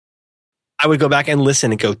I would go back and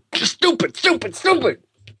listen and go, stupid. You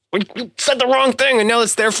said the wrong thing, and now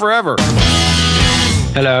it's there forever.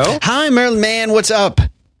 Hello? Hi, Merlin Man. What's up?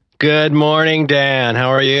 Good morning, Dan. How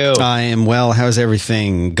are you? I am well. How's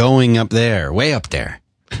everything going up there? Way up there.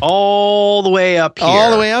 All the way up here. All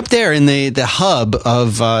the way up there in the hub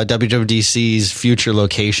of WWDC's future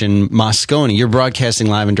location, Moscone. You're broadcasting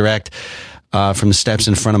live and direct from the steps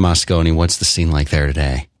in front of Moscone. What's the scene like there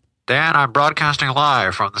today? Dan, I'm broadcasting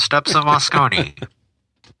live from the steps of Moscone.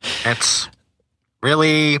 It's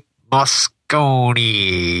really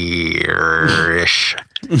Moscone-ish.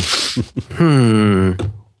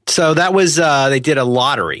 So that was, they did a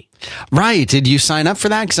lottery. Right. Did you sign up for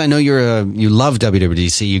that? Because I know you love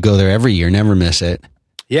WWDC. You go there every year, never miss it.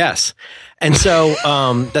 Yes. And so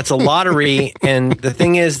that's a lottery. And the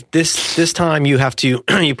thing is, this time you have to,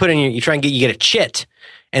 you put in you get a chit.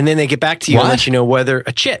 And then they get back to you and let you know whether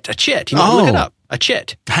a chit. You know, look it up. A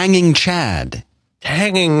chit. Hanging Chad.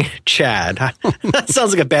 That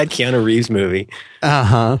sounds like a bad Keanu Reeves movie.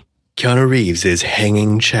 Uh-huh. Keanu Reeves is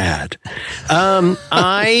hanging Chad. No.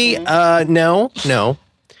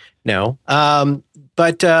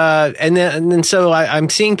 But and then so I'm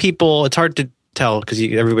seeing people. It's hard to tell because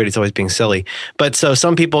everybody's always being silly. But so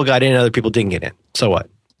some people got in, other people didn't get in. So what?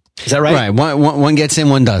 Is that right? Right. One gets in,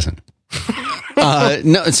 one doesn't.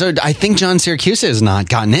 No. So I think John Syracuse has not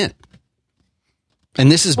gotten in. And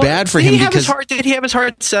this is bad for him because did he have his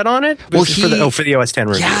heart set on it? Well, for the OS 10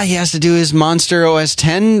 review. Yeah, he has to do his Monster OS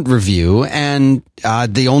 10 review, and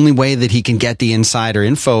the only way that he can get the insider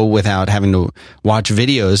info without having to watch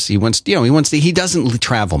videos, he doesn't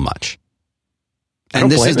travel much, and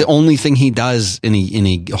this is the only thing he does in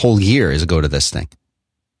a whole year is go to this thing.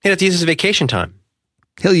 He'll have to use his vacation time.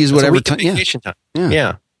 He'll use whatever time. Vacation time.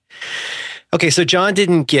 Yeah. Okay, so John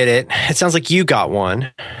didn't get it. It sounds like you got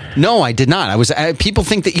one. No, I did not. People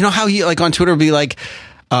think that, how he on Twitter would be like,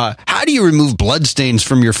 how do you remove bloodstains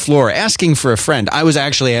from your floor? Asking for a friend. I was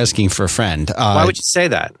actually asking for a friend. Why would you say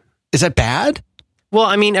that? Is that bad? Well,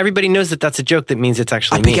 I mean, everybody knows that that's a joke. That means it's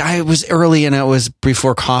actually me. I was early and it was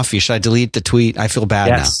before coffee. Should I delete the tweet? I feel bad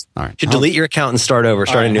now. All right. Should delete your account and start over.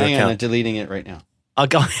 Start a new account. I'm deleting it right now. I'll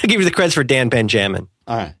give you the credits for Dan Benjamin.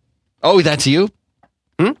 All right. Oh, that's you?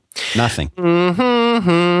 Nothing.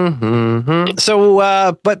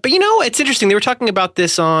 So, but it's interesting. They were talking about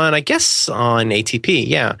this on ATP.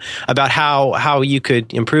 Yeah. About how you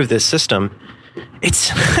could improve this system.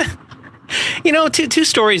 It's, two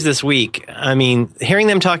stories this week. I mean, hearing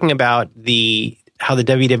them talking about how the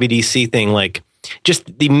WWDC thing, like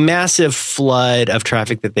just the massive flood of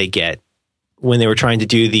traffic that they get when they were trying to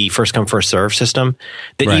do the first come first serve system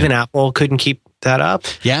that even Apple couldn't keep that up.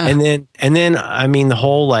 Yeah. And then I mean the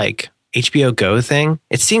whole like HBO Go thing,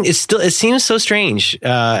 it seems so strange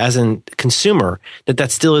as a consumer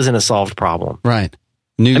that still isn't a solved problem. Right.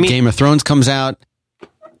 Game of Thrones comes out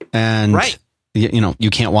and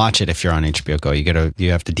you can't watch it if you're on HBO Go.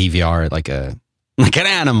 You have to DVR it like an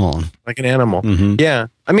animal. Like an animal. Mm-hmm. Yeah.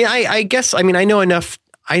 I mean, I guess I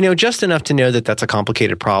know just enough to know that that's a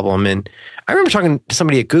complicated problem. And I remember talking to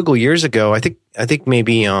somebody at Google years ago. I think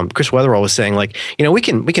maybe Chris Weatherall was saying like, we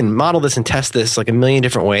can model this and test this like a million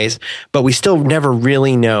different ways, but we still never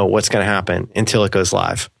really know what's going to happen until it goes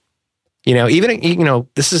live.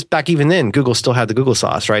 This is back even then. Google still had the Google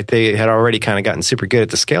sauce, right? They had already kind of gotten super good at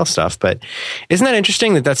the scale stuff. But isn't that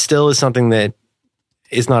interesting that still is something that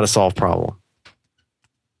is not a solved problem?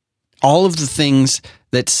 All of the things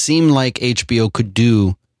that seem like HBO could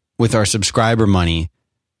do with our subscriber money,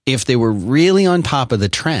 if they were really on top of the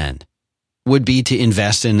trend, would be to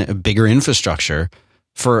invest in a bigger infrastructure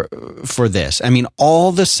for this. I mean,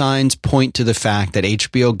 all the signs point to the fact that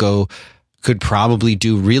HBO Go could probably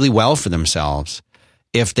do really well for themselves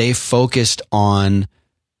if they focused on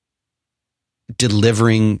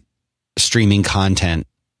delivering streaming content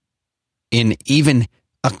in even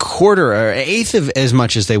a quarter or an eighth of as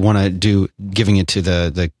much as they want to do, giving it to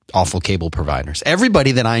the awful cable providers.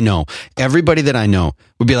 Everybody that I know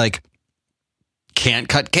would be like, can't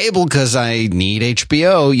cut cable because I need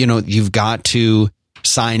HBO. You've got to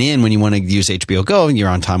sign in when you want to use HBO Go. You're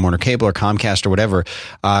on Time Warner Cable or Comcast or whatever.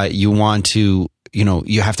 You want to,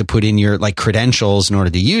 you have to put in your credentials in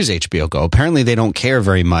order to use HBO Go. Apparently they don't care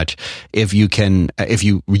very much if you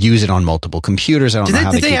use it on multiple computers. I don't know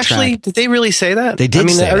how they keep track. Did they really say that? They did.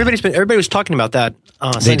 Everybody was talking about that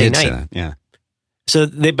Sunday night. Say that, yeah. So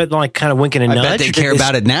they've been kind of winking a nudge. I bet they care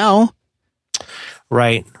about it now.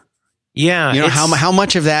 Right. Yeah. How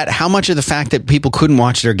much of the fact that people couldn't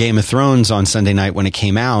watch their Game of Thrones on Sunday night when it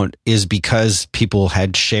came out is because people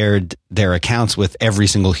had shared their accounts with every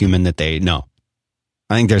single human that they know.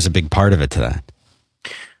 I think there's a big part of it to that.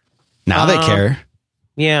 Now they care.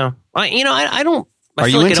 Yeah. I don't. Are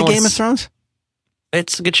you into Game of Thrones?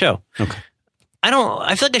 It's a good show. Okay.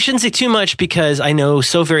 I feel like I shouldn't say too much because I know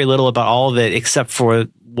so very little about all of it except for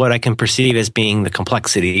what I can perceive as being the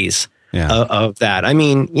complexities of that. I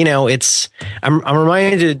mean, I'm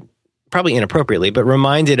reminded, probably inappropriately, but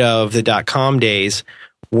reminded of the .com days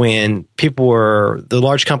when the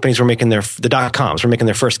large companies were making the .coms were making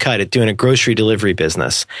their first cut at doing a grocery delivery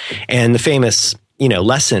business. And the famous,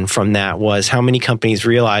 lesson from that was how many companies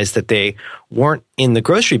realized that they weren't in the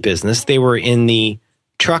grocery business. They were in the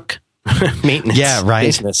truck maintenance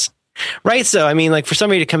business. Right. So, I mean, like for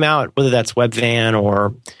somebody to come out, whether that's Webvan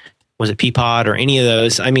or was it Peapod or any of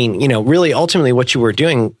those, I mean, really ultimately what you were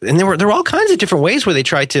doing, and there were all kinds of different ways where they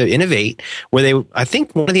tried to innovate, where I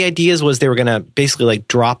think one of the ideas was they were going to basically like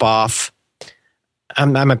drop off, I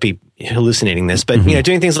might be hallucinating this, but,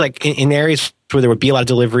 doing things like in areas where there would be a lot of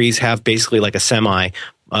deliveries, have basically like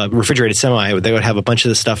a refrigerated semi, they would have a bunch of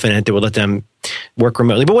the stuff in it that would let them work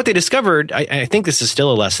remotely. But what they discovered, I think this is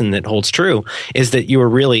still a lesson that holds true, is that you were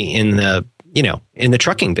really in the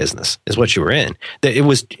trucking business is what you were in. That it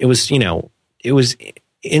was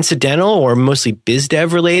incidental or mostly biz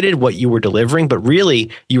dev related what you were delivering, but really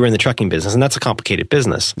you were in the trucking business, and that's a complicated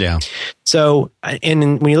business. Yeah. So,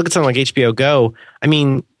 and when you look at something like HBO Go, I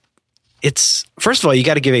mean, it's, first of all, you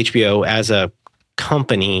got to give HBO as a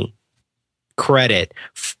company credit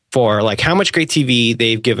for like how much great TV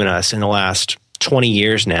they've given us in the last 20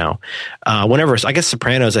 years now. Whenever, I guess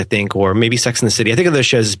Sopranos, I think, or maybe Sex and the City. I think of those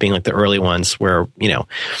shows as being like the early ones where,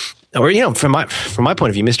 from my point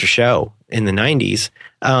of view, Mr. Show in the 90s,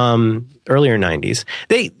 earlier 90s,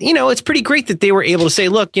 they, it's pretty great that they were able to say,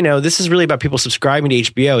 look, this is really about people subscribing to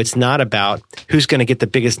HBO. It's not about who's going to get the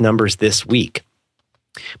biggest numbers this week.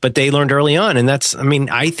 But they learned early on, and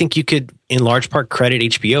I think you could, in large part, credit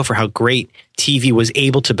HBO for how great TV was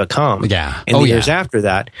able to become in the years after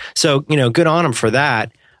that. So, good on them for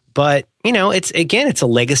that. But, it's a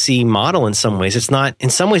legacy model in some ways. It's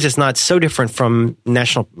not so different from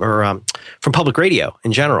national or from public radio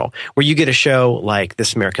in general, where you get a show like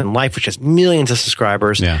This American Life, which has millions of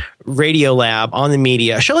subscribers, Radio Lab, On the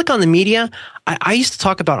Media. A show like On the Media, I used to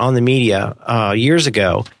talk about On the Media years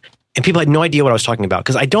ago. And people had no idea what I was talking about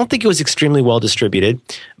because I don't think it was extremely well distributed,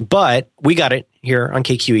 but we got it here on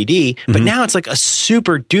KQED. But now it's like a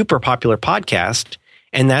super duper popular podcast.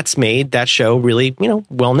 And that's made that show really,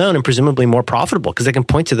 well known and presumably more profitable because they can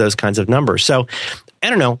point to those kinds of numbers. So I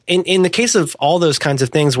don't know. In the case of all those kinds of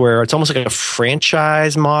things where it's almost like a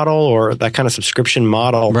franchise model or that kind of subscription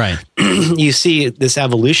model, right? You see this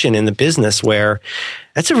evolution in the business where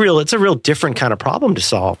it's a real different kind of problem to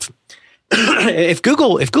solve. If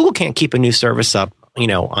Google can't keep a new service up,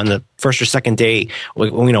 on the first or second day,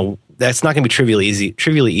 that's not going to be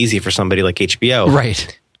trivially easy for somebody like HBO,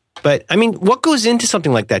 right? But I mean, what goes into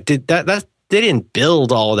something like that? They didn't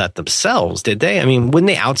build all of that themselves, did they? I mean, wouldn't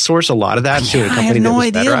they outsource a lot of that to a company? I have no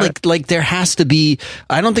idea. Like there has to be.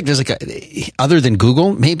 I don't think there's other than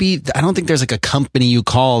Google. Maybe I don't think there's like a company you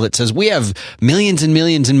call that says we have millions and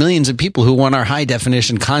millions and millions of people who want our high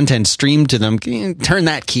definition content streamed to them. Turn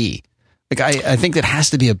that key. Like I think that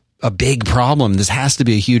has to be a big problem. This has to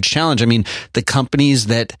be a huge challenge. I mean, the companies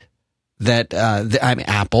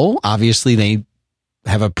Apple, obviously they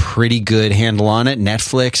have a pretty good handle on it.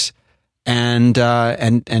 Netflix and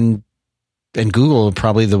Google are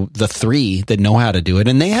probably the three that know how to do it,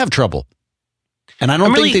 and they have trouble. And I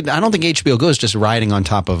don't think HBO Go is just riding on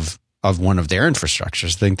top of one of their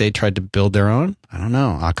infrastructures. I think they tried to build their own. I don't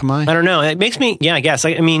know. Akamai? I don't know. It makes me, I guess.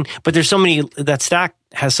 I mean, but there's so many, that stack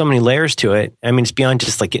has so many layers to it. I mean, it's beyond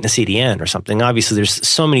just like getting a CDN or something. Obviously, there's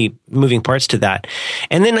so many moving parts to that.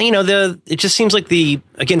 And then, it just seems like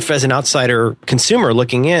again, as an outsider consumer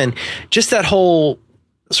looking in, just that whole,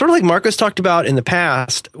 sort of like Marcos talked about in the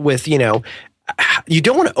past with, you don't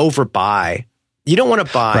want to overbuy. You don't want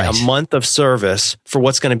to buy a month of service for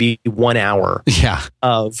what's going to be 1 hour. Yeah.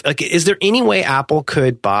 Is there any way Apple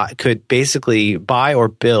could basically buy or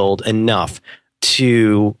build enough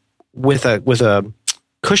to, with a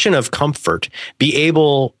cushion of comfort, be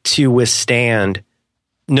able to withstand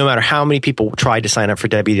no matter how many people tried to sign up for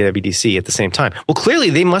WWDC at the same time? Well, clearly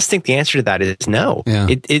they must think the answer to that is no. Yeah.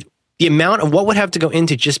 The amount of what would have to go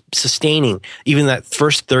into just sustaining even that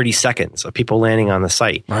first 30 seconds of people landing on the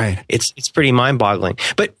site. Right. It's pretty mind boggling.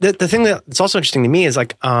 But the thing that's also interesting to me is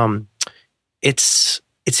like, it's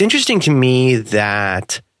interesting to me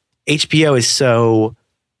that HBO is so,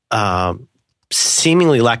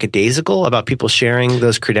 seemingly lackadaisical about people sharing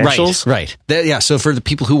those credentials. Right. So for the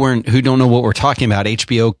people who don't know what we're talking about,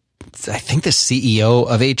 HBO I think the CEO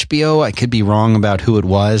of HBO. I could be wrong about who it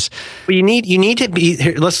was. Well, you need to be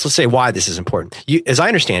here. Let's say why this is important. As I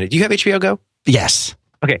understand it, do you have HBO Go? Yes.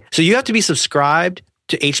 Okay, so you have to be subscribed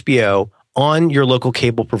to HBO on your local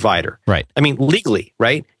cable provider. Right. I mean, legally,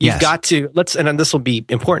 right? You've got to, and this will be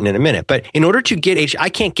important in a minute, but in order to get I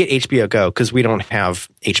can't get HBO Go because we don't have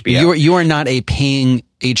HBO. You are not a paying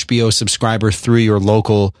HBO subscriber through your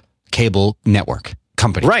local cable network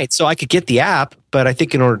company. Right. So I could get the app, but I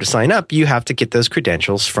think in order to sign up, you have to get those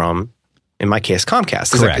credentials from, in my case,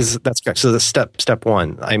 Comcast. Correct. That's correct. So the step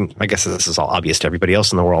one, I guess this is all obvious to everybody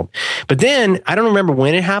else in the world. But then I don't remember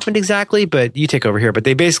when it happened exactly, but you take over here. But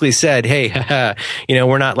they basically said, hey,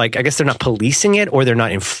 we're not I guess they're not policing it or they're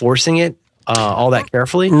not enforcing it all that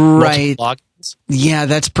carefully. Right. Yeah,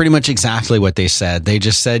 that's pretty much exactly what they said. They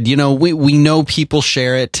just said, we know people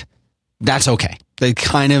share it. That's okay. They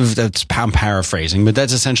I'm paraphrasing, but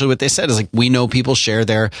that's essentially what they said is like, we know people share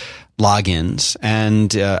their logins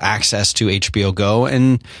and access to HBO Go,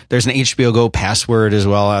 and there's an HBO Go password as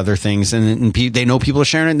well, other things. And they know people are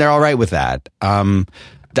sharing it and they're all right with that.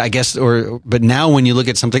 I guess, but now when you look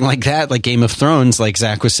at something like that, like Game of Thrones, like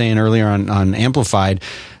Zach was saying earlier on Amplified,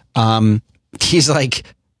 he's like,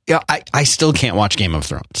 yeah, I still can't watch Game of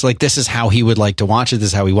Thrones. Like, this is how he would like to watch it. This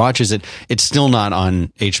is how he watches it. It's still not on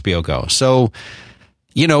HBO Go. So,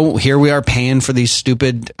 here we are paying for these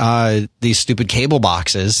stupid cable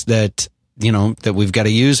boxes that we've got to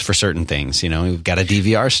use for certain things. We've got to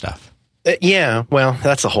DVR stuff. Yeah, well,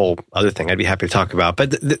 that's a whole other thing I'd be happy to talk about. But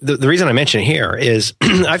the reason I mention it here is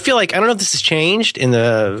I feel like, I don't know if this has changed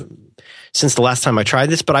since the last time I tried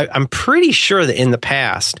this, but I'm pretty sure that in the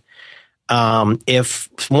past, if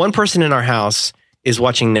one person in our house is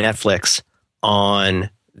watching Netflix on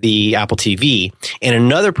the Apple TV and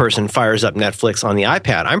another person fires up Netflix on the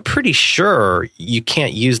iPad, I'm pretty sure you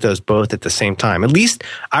can't use those both at the same time. At least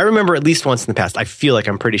I remember at least once in the past. I feel like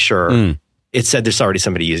I'm pretty sure it said there's already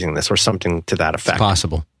somebody using this or something to that effect. It's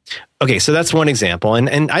possible. Okay, so that's one example.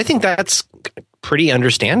 And I think that's pretty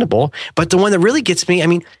understandable. But the one that really gets me, I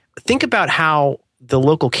mean, think about how the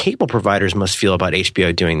local cable providers must feel about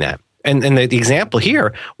HBO doing that. And the example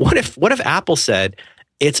here, what if Apple said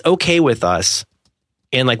it's okay with us,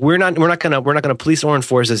 and like we're not gonna police or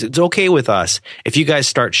enforce this. It's okay with us if you guys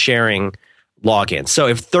start sharing logins. So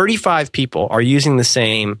if 35 people are using the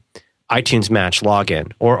same iTunes Match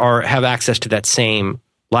login or have access to that same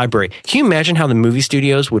library, can you imagine how the movie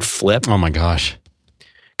studios would flip? Oh my gosh!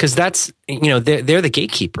 Because that's they're the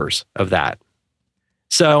gatekeepers of that.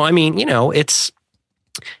 So I mean, it's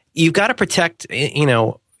you've got to protect.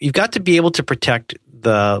 You've got to be able to protect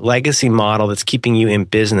the legacy model that's keeping you in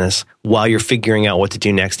business while you're figuring out what to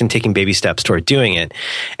do next and taking baby steps toward doing it.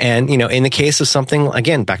 And, in the case of something,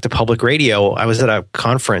 again, back to public radio, I was at a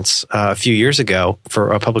conference a few years ago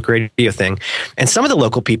for a public radio thing. And some of the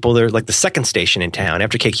local people, they're like the second station in town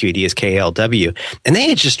after KQED is KALW. And they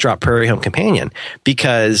had just dropped Prairie Home Companion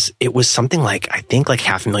because it was something like, I think like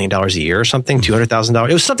 $500,000 a year or something, $200,000.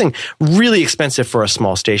 It was something really expensive for a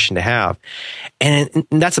small station to have. And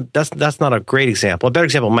that's not a great example. A better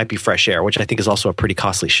example might be Fresh Air, which I think is also a pretty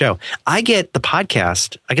costly show. I get the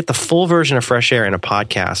podcast. I get the full version of Fresh Air in a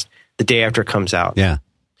podcast the day after it comes out. Yeah.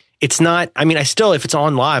 It's not, I mean, if it's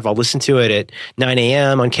on live, I'll listen to it at 9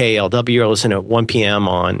 a.m. on KALW or listen at 1 p.m.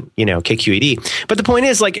 on, KQED. But the point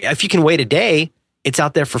is, like, if you can wait a day, it's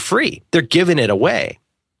out there for free. They're giving it away,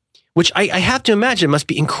 which I have to imagine must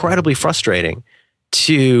be incredibly frustrating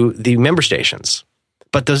to the member stations.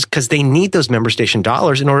 But because they need those member station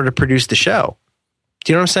dollars in order to produce the show.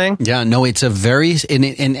 Do you know what I'm saying? Yeah, no, it's a very,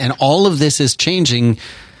 and all of this is changing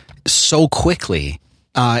so quickly,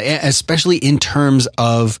 especially in terms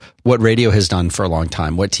of what radio has done for a long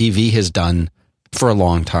time, what TV has done for a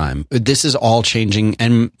long time. This is all changing.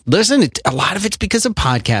 And listen, a lot of it's because of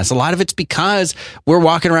podcasts. A lot of it's because we're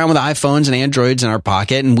walking around with iPhones and Androids in our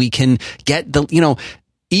pocket and we can get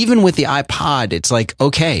even with the iPod, it's like,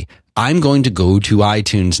 okay, I'm going to go to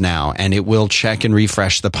iTunes now and it will check and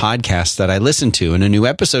refresh the podcast that I listen to, and a new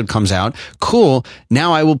episode comes out. Cool.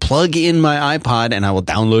 Now I will plug in my iPod and I will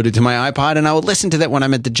download it to my iPod and I will listen to that when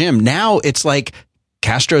I'm at the gym. Now it's like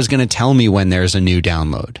Castro is going to tell me when there's a new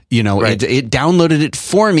download. Right. It downloaded it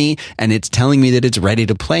for me and it's telling me that it's ready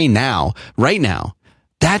to play now, right now.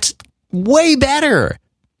 That's way better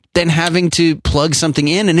than having to plug something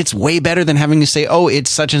in, and it's way better than having to say, oh,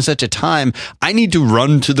 it's such and such a time. I need to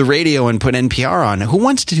run to the radio and put NPR on. Who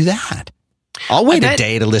wants to do that? I'll wait a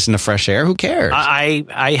day to listen to Fresh Air. Who cares?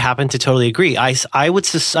 I happen to totally agree. I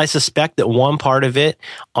suspect that one part of it,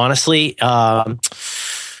 honestly,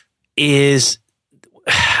 is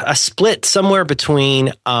a split somewhere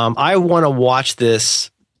between I want to watch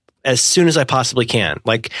this as soon as I possibly can.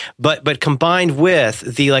 Like, but combined with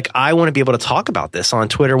the, like, I want to be able to talk about this on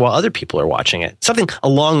Twitter while other people are watching it, something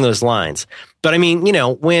along those lines. But I mean, you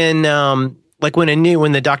know, when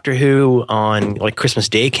the Doctor Who on like Christmas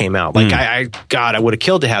Day came out, like I would have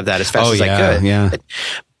killed to have that as fast as I could. Yeah.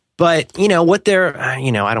 But you know what they're,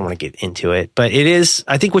 you know, I don't want to get into it, but it is,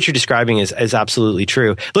 I think what you're describing is absolutely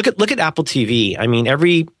true. Look at Apple TV. I mean,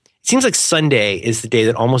 it seems like Sunday is the day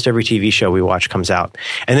that almost every TV show we watch comes out.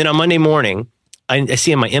 And then on Monday morning, I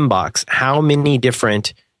see in my inbox how many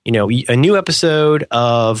different, you know, a new episode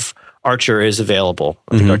of Archer is available.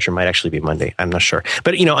 I think Archer might actually be Monday. I'm not sure.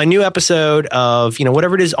 But, you know, a new episode of, you know,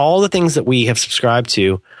 whatever it is, all the things that we have subscribed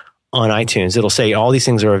to on iTunes, it'll say all these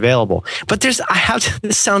things are available. But this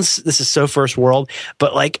is so first world,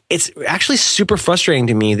 but like, it's actually super frustrating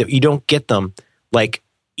to me that you don't get them like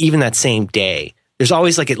even that same day. There's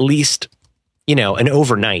always like at least, you know, an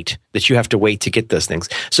overnight that you have to wait to get those things.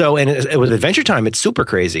 So, and with Adventure Time, it's super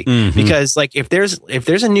crazy because like if there's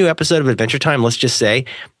a new episode of Adventure Time, let's just say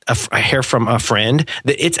I hear from a friend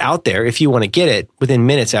that it's out there if you want to get it within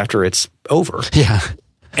minutes after it's over. Yeah.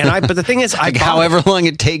 But the thing is, like however long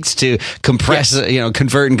it takes to compress, you know,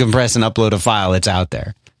 convert and compress and upload a file, it's out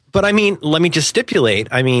there. But I mean, let me just stipulate.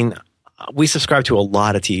 I mean, we subscribe to a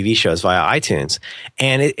lot of TV shows via iTunes,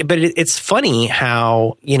 and it's funny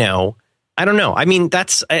how, you know, I don't know. I mean, I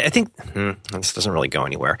think this doesn't really go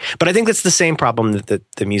anywhere, but I think that's the same problem that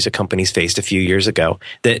the music companies faced a few years ago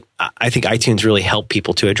that I think iTunes really helped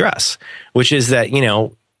people to address, which is that, you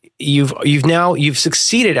know, you've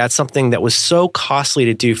succeeded at something that was so costly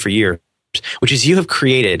to do for years, which is you have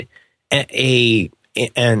created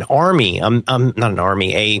an army, not an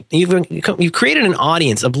army, you've created an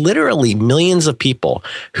audience of literally millions of people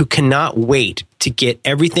who cannot wait to get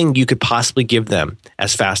everything you could possibly give them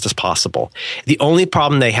as fast as possible. The only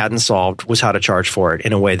problem they hadn't solved was how to charge for it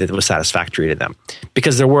in a way that was satisfactory to them,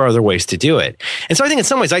 because there were other ways to do it. And so I think in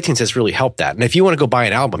some ways iTunes has really helped that. And if you want to go buy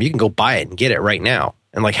an album, you can go buy it and get it right now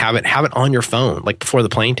and like have it on your phone, like before the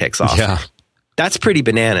plane takes off. Yeah. That's pretty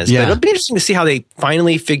bananas. Yeah. But it'll be interesting to see how they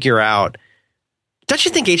finally figure out. Don't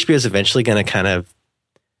you think HBO is eventually going to kind of,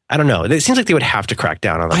 I don't know. It seems like they would have to crack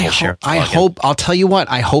down on the whole share. I'll tell you what,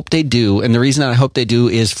 I hope they do. And the reason I hope they do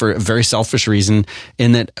is for a very selfish reason,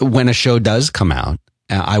 in that when a show does come out,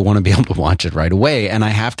 I want to be able to watch it right away. And I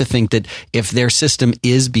have to think that if their system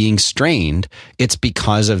is being strained, it's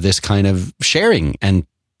because of this kind of sharing and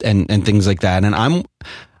things like that. And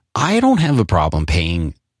I don't have a problem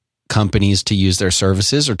paying companies to use their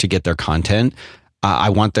services or to get their content.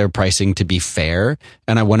 I want their pricing to be fair,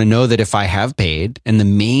 and I want to know that if I have paid, and the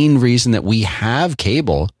main reason that we have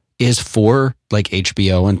cable is for like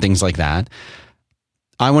HBO and things like that,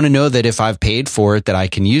 I want to know that if I've paid for it, that I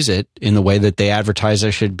can use it in the way that they advertise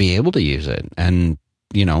I should be able to use it. And,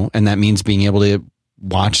 you know, and that means being able to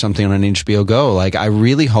watch something on HBO Go. Like, I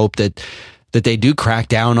really hope that they do crack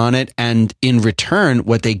down on it. And in return,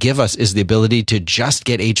 what they give us is the ability to just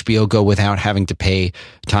get HBO Go without having to pay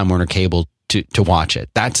Time Warner Cable to watch it.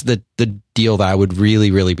 That's the deal that I would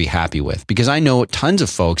really, really be happy with, because I know tons of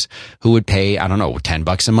folks who would pay, I don't know,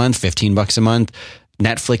 $10 a month, $15 a month,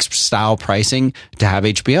 Netflix style pricing to have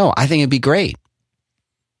HBO. I think it'd be great.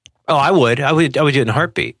 Oh, I would do it in a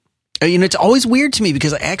heartbeat. You know, it's always weird to me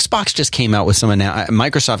because Xbox just came out with some now.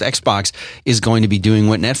 Microsoft Xbox is going to be doing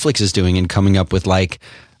what Netflix is doing and coming up with, like,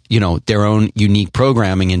 you know, their own unique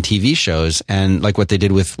programming and TV shows, and like what they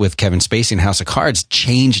did with Kevin Spacey and House of Cards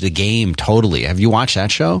changed the game totally. Have you watched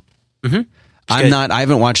that show? Mm-hmm. I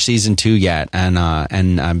haven't watched season 2 yet, and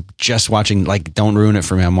I'm just watching. Like, don't ruin it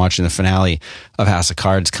for me. I'm watching the finale of House of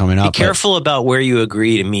Cards coming up. Be careful about where you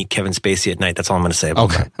agree to meet Kevin Spacey at night. That's all I'm going to say about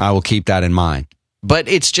that. I will keep that in mind. But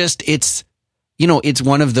it's you know, it's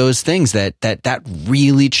one of those things that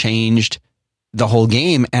really changed the whole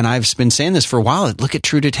game. And I've been saying this for a while. Look at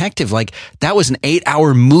True Detective. Like, that was an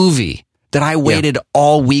 8-hour movie that I waited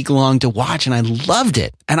all week long to watch, and I loved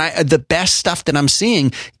it. And the best stuff that I'm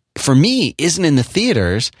seeing for me isn't in the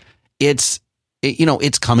theaters. It's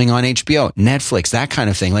coming on HBO, Netflix, that kind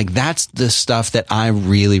of thing. Like, that's the stuff that I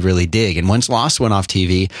really, really dig. And once Lost went off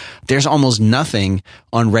TV, there's almost nothing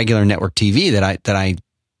on regular network TV that I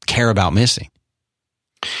care about missing.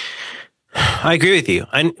 I agree with you.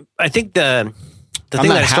 And I think the thing I'm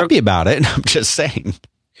not that happy about it. I'm just saying.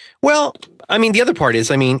 Well, I mean, the other part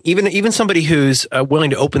is, I mean, even somebody who's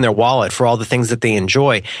willing to open their wallet for all the things that they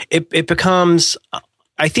enjoy, it becomes,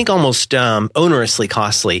 I think almost onerously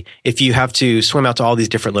costly if you have to swim out to all these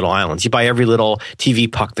different little islands. You buy every little TV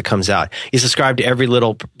puck that comes out. You subscribe to every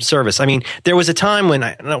little service. I mean, there was a time when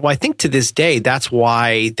I think to this day, that's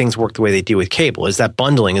why things work the way they do with cable, is that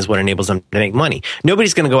bundling is what enables them to make money.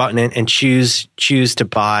 Nobody's going to go out and choose to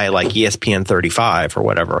buy like ESPN 35 or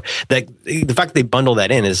whatever. The fact that they bundle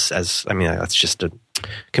that in that's just a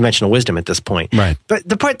conventional wisdom at this point. Right. But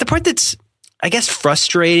the part that's, I guess,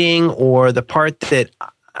 frustrating, or the part that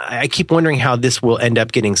I keep wondering how this will end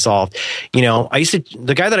up getting solved. You know,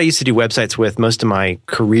 the guy that I used to do websites with most of my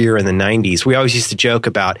career in the 90s, we always used to joke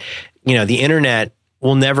about, you know, the internet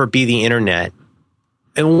will never be the internet.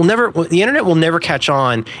 The internet will never catch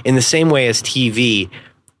on in the same way as TV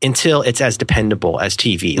until it's as dependable as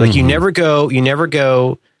TV. Like you never go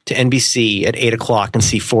to NBC at 8:00 and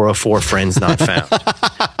see 404 Friends Not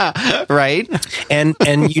Found. Right. And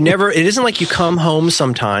it isn't like you come home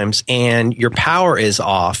sometimes and your power is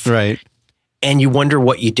off. Right. And you wonder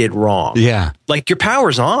what you did wrong. Yeah. Like your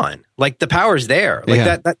power's on. Like the power's there.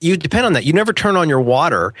 Like that you depend on that. You never turn on your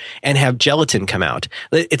water and have gelatin come out.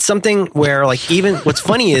 It's something where, like, even what's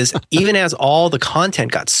funny is, even as all the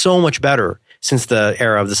content got so much better since the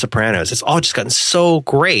era of The Sopranos, it's all just gotten so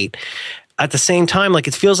great. At the same time, like,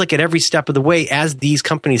 it feels like at every step of the way, as these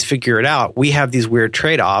companies figure it out, we have these weird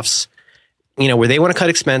trade-offs, you know, where they want to cut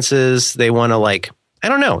expenses. They want to, like, I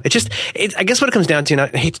don't know. I guess what it comes down to, and I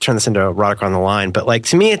hate to turn this into Roddick on the Line, but like,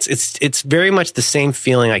 to me, it's very much the same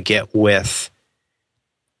feeling I get with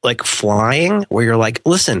like flying, where you're like,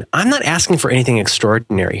 listen, I'm not asking for anything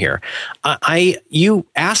extraordinary here. You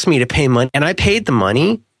asked me to pay money and I paid the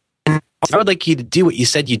money. I would like you to do what you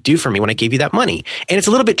said you'd do for me when I gave you that money. And it's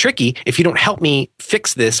a little bit tricky if you don't help me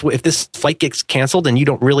fix this. If this flight gets canceled and you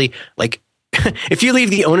don't really, like, if you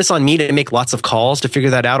leave the onus on me to make lots of calls to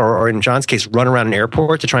figure that out, or in John's case, run around an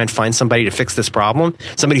airport to try and find somebody to fix this problem,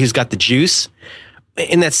 somebody who's got the juice.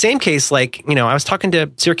 In that same case, like, you know, I was talking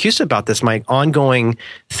to Syracuse about this, my ongoing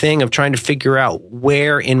thing of trying to figure out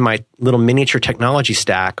where in my little miniature technology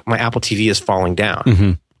stack my Apple TV is falling down.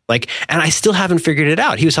 Mm-hmm. Like, and I still haven't figured it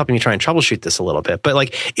out. He was helping me try and troubleshoot this a little bit. But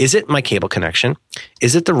like, is it my cable connection?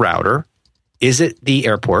 Is it the router? Is it the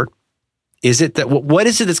airport? Is it that, what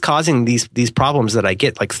is it that's causing these problems that I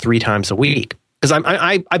get like 3 times a week? Because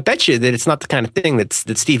I bet you that it's not the kind of thing that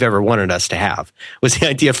Steve ever wanted us to have, was the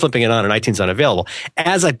idea of flipping it on and iTunes unavailable.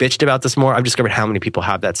 As I bitched about this more, I've discovered how many people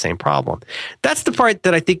have that same problem. That's the part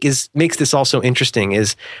that I think makes this also interesting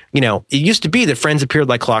is, you know, it used to be that Friends appeared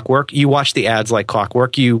like clockwork. You watched the ads like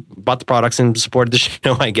clockwork. You bought the products and supported the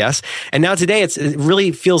show, I guess. And now today it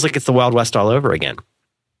really feels like it's the Wild West all over again.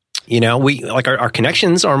 You know, we like our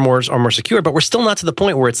connections are more secure, but we're still not to the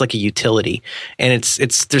point where it's like a utility. And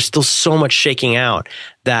there's still so much shaking out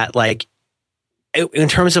that, like, in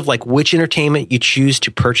terms of like which entertainment you choose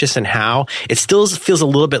to purchase and how, it still feels a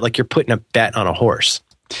little bit like you're putting a bet on a horse.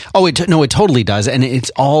 Oh, it totally does. And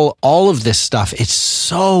it's all of this stuff. It's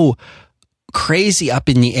so crazy up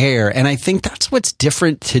in the air. And I think that's what's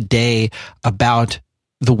different today about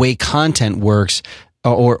the way content works,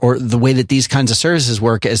 or the way that these kinds of services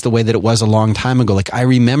work, as the way that it was a long time ago. Like, I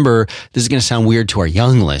remember, this is going to sound weird to our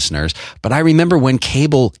young listeners, but I remember when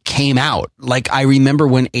cable came out. Like, I remember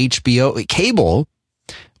when cable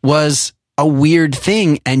was a weird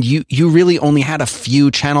thing, and you really only had a few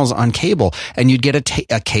channels on cable, and you'd get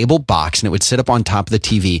a cable box and it would sit up on top of the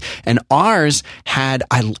TV. And ours had,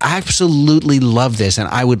 I absolutely love this. And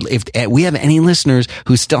I would, if we have any listeners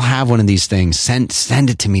who still have one of these things, send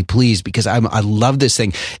it to me, please, because I love this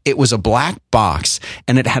thing. It was a black box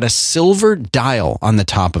and it had a silver dial on the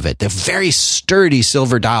top of it, a very sturdy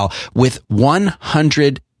silver dial with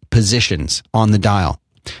 100 positions on the dial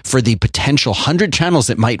for the potential 100 channels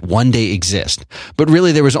that might one day exist. But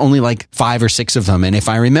really, there was only like 5 or 6 of them. And if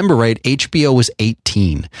I remember right, HBO was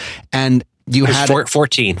 18. And you had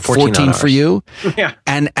 14 for you. Yeah.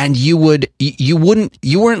 And you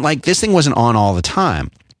weren't like, this thing wasn't on all the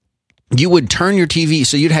time. You would turn your TV.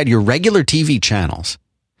 So you'd had your regular TV channels.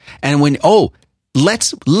 And when,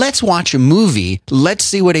 let's watch a movie. Let's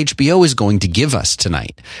see what HBO is going to give us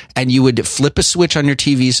tonight. And you would flip a switch on your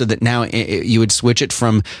TV so that now you would switch it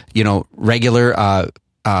from, you know, regular,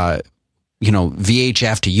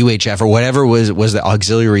 VHF to UHF or whatever was the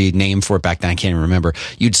auxiliary name for it back then. I can't even remember.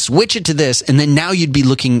 You'd switch it to this, and then now you'd be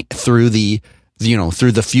looking through the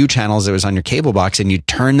few channels that was on your cable box, and you'd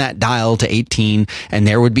turn that dial to 18 and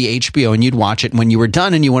there would be HBO, and you'd watch it. And when you were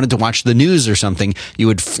done and you wanted to watch the news or something, you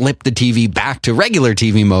would flip the TV back to regular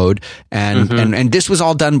TV mode. And this was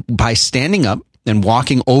all done by standing up and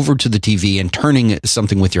walking over to the TV and turning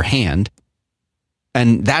something with your hand.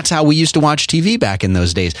 And that's how we used to watch TV back in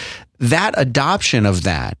those days. That adoption of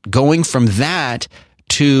that, going from that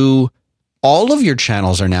to all of your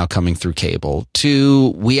channels are now coming through cable,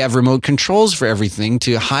 to we have remote controls for everything,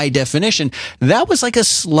 to high definition. That was like a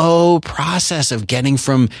slow process of getting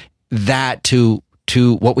from that to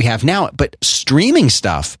what we have now. But streaming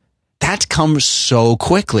stuff, that's come so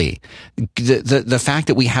quickly. The fact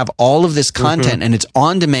that we have all of this content and it's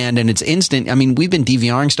on demand and it's instant. I mean, we've been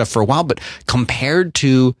DVRing stuff for a while, but compared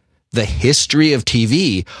to the history of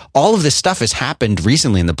TV, all of this stuff has happened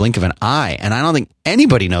recently in the blink of an eye. And I don't think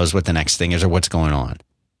anybody knows what the next thing is or what's going on.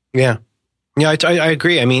 Yeah. Yeah, I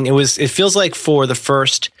agree. I mean, it feels like for the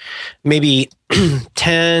first maybe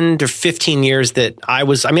 10 to 15 years that I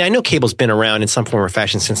know cable's been around in some form or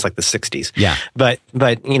fashion since like the 60s. Yeah. But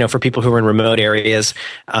for people who are in remote areas,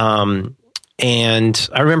 and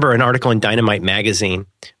I remember an article in Dynamite magazine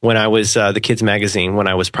when I was the kids magazine when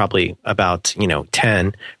I was probably about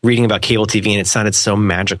 10, reading about cable TV, and it sounded so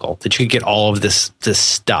magical that you could get all of this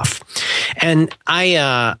stuff. And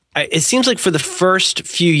it seems like for the first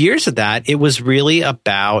few years of that, it was really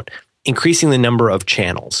about increasing the number of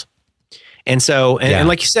channels. And so, and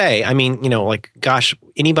like you say, I mean, gosh,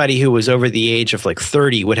 anybody who was over the age of like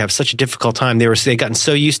 30 would have such a difficult time. They'd gotten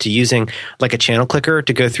so used to using like a channel clicker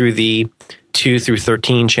to go through the 2 through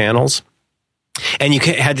 13 channels. And you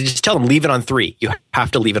had to just tell them, leave it on 3. You have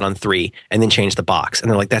to leave it on 3 and then change the box. And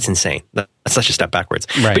they're like, that's insane. That's such a step backwards.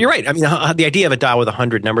 Right. But you're right. I mean, the idea of a dial with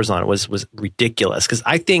 100 numbers on it was ridiculous. Because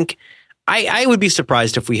I think I would be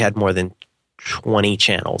surprised if we had more than 20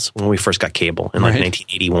 channels when we first got cable in like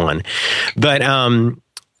 1981. But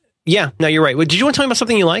yeah, no, you're right. Did you want to tell me about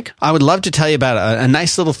something you like? I would love to tell you about a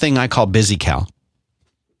nice little thing I call BusyCal.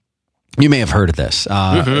 You may have heard of this.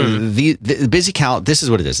 The BusyCal, this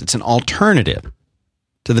is what it is. It's an alternative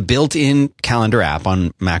to the built-in calendar app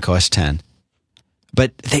on Mac OS X.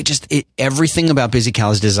 But everything about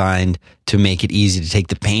BusyCal is designed to make it easy to take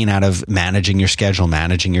the pain out of managing your schedule,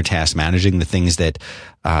 managing your tasks, managing the things that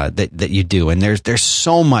you do. And there's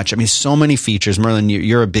so much. I mean, so many features. Merlin,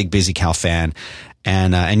 you're a big BusyCal fan.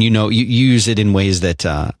 And you use it in ways that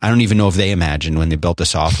I don't even know if they imagined when they built the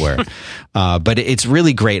software. But it's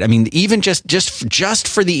really great. I mean, even just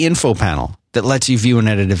for the info panel that lets you view and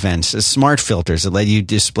edit events, smart filters that let you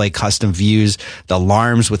display custom views, the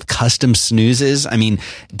alarms with custom snoozes. I mean,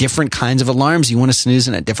 different kinds of alarms. You want to snooze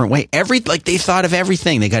in a different way. They thought of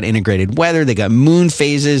everything. They got integrated weather. They got moon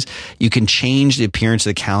phases. You can change the appearance of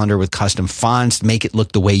the calendar with custom fonts, make it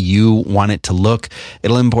look the way you want it to look.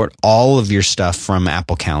 It'll import all of your stuff from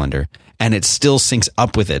Apple Calendar, and it still syncs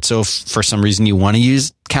up with it. So if for some reason you want to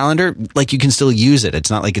use Calendar, like you can still use it. It's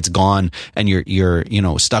not like it's gone and you're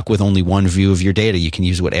stuck with only one view of your data. You can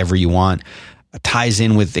use whatever you want. It ties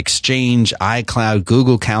in with Exchange, iCloud,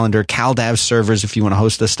 Google Calendar, CalDAV servers if you want to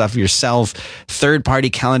host this stuff yourself. Third-party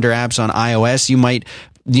calendar apps on iOS. You might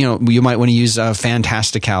want to use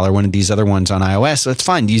Fantastical or one of these other ones on iOS. That's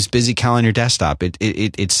fine. Use BusyCal on your desktop.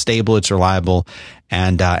 It's stable. It's reliable.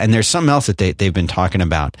 And there's something else that they've been talking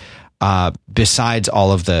about. Besides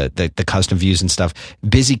all of the custom views and stuff,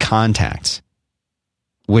 Busy Contacts,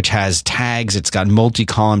 which has tags. It's got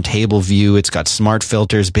multi-column table view. It's got smart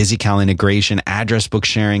filters, BusyCal integration, address book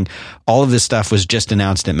sharing. All of this stuff was just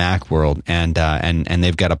announced at Macworld, and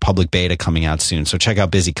they've got a public beta coming out soon. So check out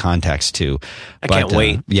Busy Contacts too. I can't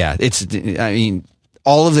wait. Yeah,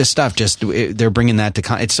 all of this stuff. They're bringing that to.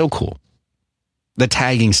 It's so cool. The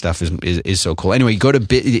tagging stuff is so cool. Anyway, you get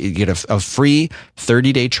a free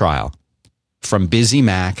 30-day trial from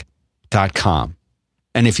busymac.com.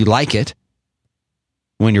 And if you like it,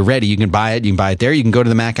 when you're ready, you can buy it. You can buy it there. You can go to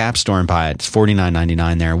the Mac App Store and buy it. It's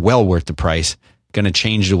 $49.99 there. Well worth the price. Going to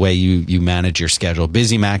change the way you manage your schedule.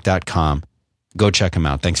 busymac.com. Go check them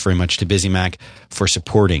out. Thanks very much to BusyMac for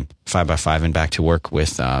supporting 5x5 and Back to Work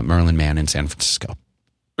with Merlin Mann in San Francisco.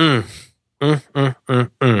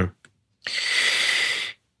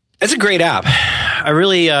 It's a great app. I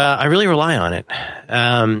really rely on it.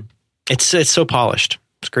 It's so polished.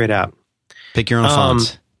 It's a great app. Pick your own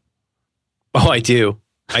fonts. Oh, I do.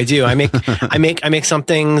 I make some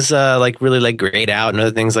things like really like grayed out, and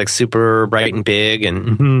other things like super bright and big,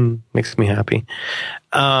 and makes me happy.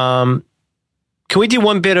 Can we do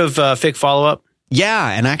one bit of fake follow up? Yeah,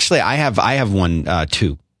 and actually, I have one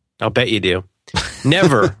too. I'll bet you do.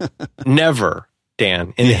 Never,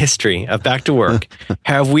 Dan, in the history of Back to Work,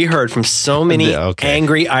 have we heard from so many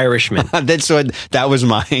angry Irishmen. That was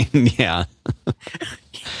mine. Yeah.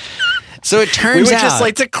 So it turns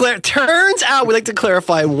out. Turns out we like to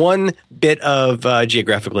clarify one bit of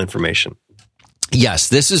geographical information. Yes,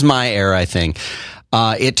 this is my error, I think.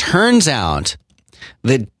 It turns out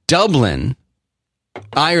that Dublin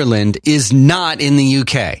Ireland is not in the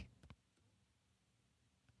UK.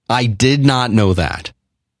 I did not know that.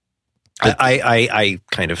 I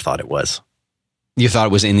kind of thought it was. You thought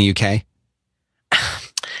it was in the UK?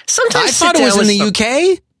 Sometimes I thought it was in the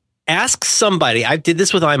UK. Ask somebody. I did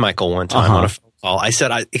this with iMichael one time on a phone call. I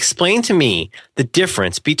said, explain to me the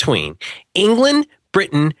difference between England,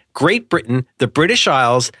 Britain, Great Britain, the British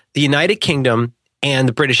Isles, the United Kingdom, and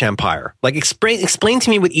the British Empire. Like, explain to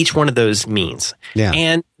me what each one of those means. Yeah.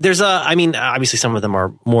 And there's obviously some of them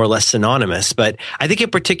are more or less synonymous, but I think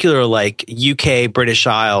in particular, like UK, British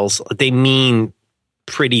Isles, they mean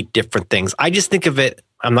pretty different things. I just think of it,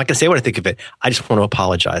 I'm not going to say what I think of it. I just want to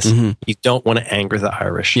apologize. Mm-hmm. You don't want to anger the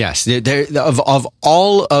Irish. Yes. Of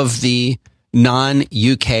all of the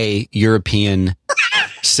non-UK European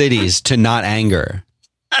cities to not anger,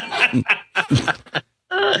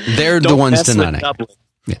 they're the ones to not anger.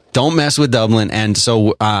 Yeah. Don't mess with Dublin. And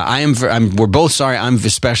so we're both sorry. I'm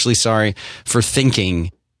especially sorry for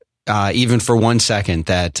thinking, even for 1 second,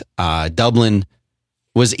 that Dublin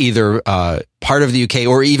was either part of the UK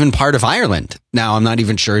or even part of Ireland. Now, I'm not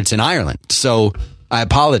even sure it's in Ireland. So I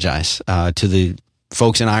apologize to the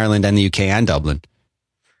folks in Ireland and the UK and Dublin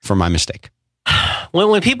for my mistake.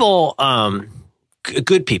 When people,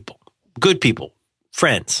 good people,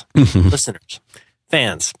 friends, listeners,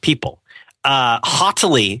 fans, people,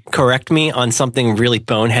 haughtily correct me on something really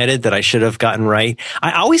boneheaded that I should have gotten right,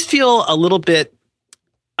 I always feel a little bit,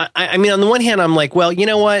 I mean, on the one hand, I'm like, well, you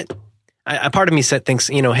know what? A part of me thinks,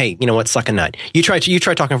 hey, you know what? Suck a nut. You try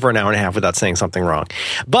talking for an hour and a half without saying something wrong.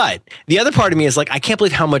 But the other part of me is like, I can't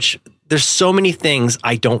believe how much there's so many things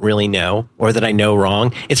I don't really know or that I know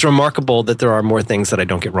wrong. It's remarkable that there are more things that I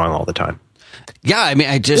don't get wrong all the time. Yeah, I mean,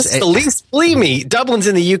 the least. Believe me, Dublin's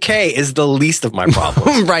in the UK is the least of my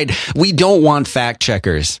problems. Right. We don't want fact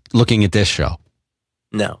checkers looking at this show.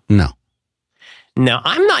 No. No,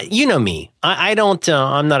 I'm not. You know me. I don't.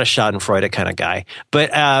 I'm not a Schadenfreude kind of guy.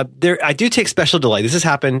 But I do take special delight. This has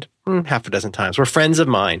happened half a dozen times where friends of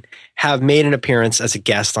mine have made an appearance as a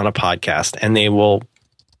guest on a podcast, and they will.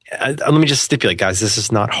 Let me just stipulate, guys. This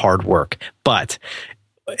is not hard work, but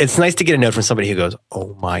it's nice to get a note from somebody who goes,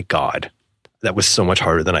 "Oh my God, that was so much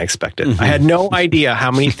harder than I expected. Mm-hmm. I had no idea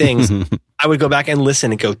how many things I would go back and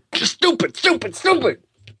listen and go, stupid. You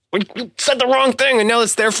said the wrong thing, and now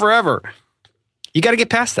it's there forever." You got to get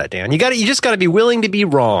past that, Dan. You just got to be willing to be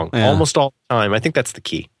wrong almost all the time. I think that's the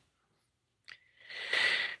key.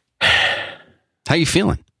 How you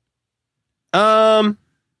feeling? I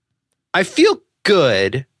feel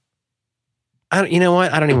good. You know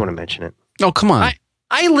what? I don't even want to mention it. Oh, come on.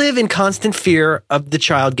 I live in constant fear of the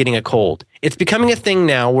child getting a cold. It's becoming a thing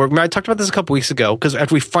now where I talked about this a couple weeks ago because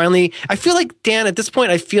after I feel like, Dan, at this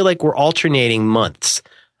point, I feel like we're alternating months.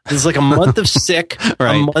 There's like a month of sick,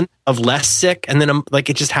 right. A month of less sick, and then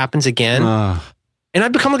it just happens again. And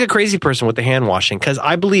I've become like a crazy person with the hand washing because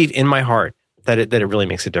I believe in my heart that it really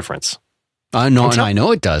makes a difference. I know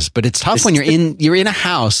it does, but it's tough when you're in a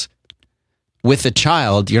house with a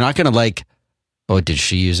child. You're not going to oh, did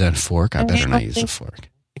she use that fork? I better not use the fork.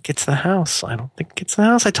 It's the house. I don't think it's the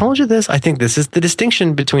house. I told you this. I think this is the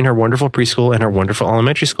distinction between her wonderful preschool and her wonderful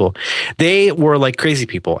elementary school. They were like crazy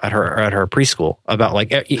people at her preschool about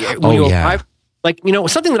something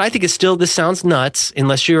that I think is still, this sounds nuts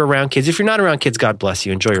unless you're around kids. If you're not around kids, God bless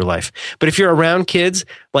you, enjoy your life. But if you're around kids,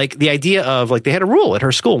 like the idea of they had a rule at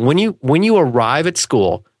her school. When you arrive at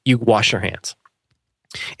school, you wash your hands.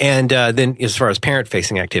 And then as far as parent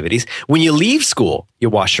facing activities, when you leave school, you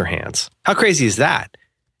wash your hands. How crazy is that?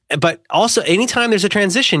 But also, anytime there's a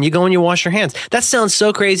transition, you go and you wash your hands. That sounds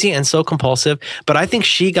so crazy and so compulsive. But I think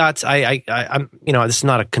she got. I'm. This is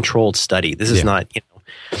not a controlled study. This is not.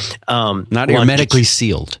 Not hermetically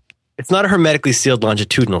sealed. It's not a hermetically sealed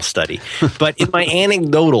longitudinal study. But in my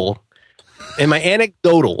anecdotal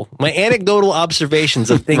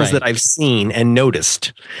observations of things that I've seen and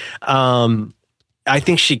noticed, I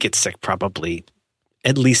think she gets sick probably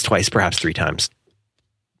at least twice, perhaps 3 times,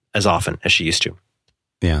 as often as she used to.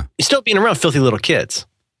 Yeah. You're still being around filthy little kids.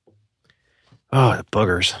 Oh, the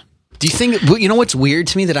boogers. Do you think, what's weird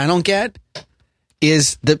to me that I don't get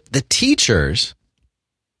is the teachers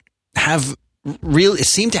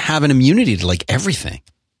seem to have an immunity to everything.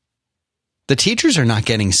 The teachers are not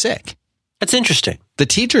getting sick. That's interesting. The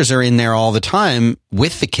teachers are in there all the time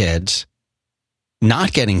with the kids,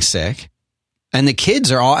 not getting sick. And the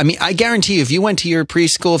kids are all, I guarantee you, if you went to your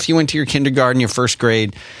preschool, if you went to your kindergarten, your first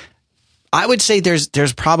grade, I would say there's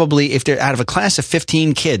probably, if they're out of a class of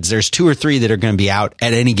 15 kids, there's 2 or 3 that are going to be out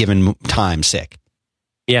at any given time sick.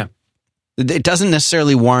 Yeah. It doesn't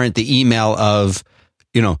necessarily warrant the email of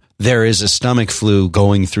there is a stomach flu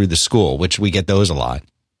going through the school, which we get those a lot.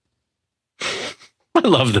 I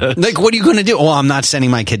love this. Like, what are you going to do? Well, I'm not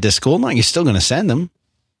sending my kid to school. No, you're still going to send them.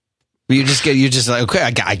 You're just like, okay,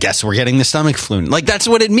 I guess we're getting the stomach flu. Like, that's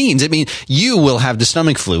what it means. It means you will have the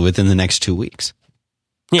stomach flu within the next 2 weeks.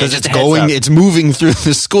 Because it's moving through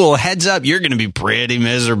the school. Heads up, you're going to be pretty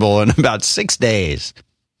miserable in about 6 days.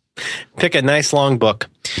 Pick a nice long book.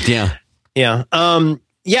 Yeah. Yeah.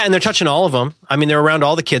 Yeah, and they're touching all of them. I mean, they're around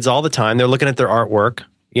all the kids all the time. They're looking at their artwork.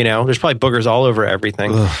 There's probably boogers all over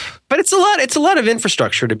everything. Ugh. But it's a lot of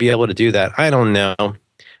infrastructure to be able to do that. I don't know.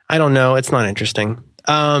 It's not interesting.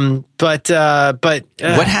 But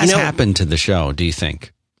what has happened to the show, do you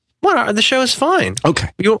think? The show is fine. Okay.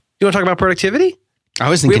 You want to talk about productivity? I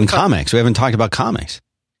was thinking comics. We haven't talked about comics.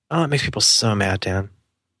 Oh, it makes people so mad, Dan.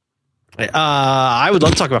 I would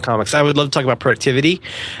love to talk about comics. I would love to talk about productivity.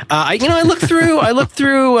 I look through.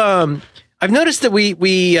 I've noticed that we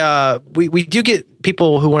do get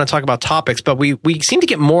people who want to talk about topics, but we seem to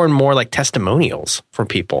get more and more like testimonials from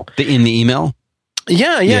people in the email.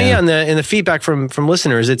 Yeah. In the feedback from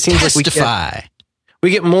listeners, it seems like we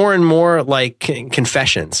get more and more like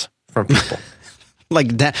confessions from people.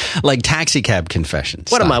 like taxi cab confessions.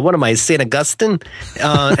 What am I, St. Augustine?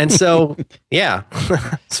 And so, yeah,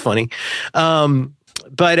 it's funny.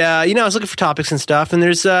 But I was looking for topics and stuff, and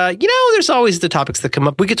there's always the topics that come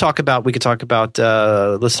up. We could talk about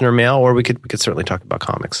listener mail, or we could certainly talk about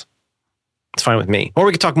comics. It's fine with me. Or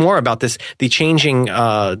we could talk more about the changing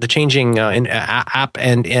app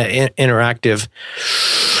and interactive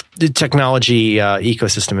technology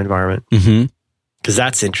ecosystem environment. Because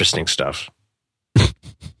that's interesting stuff.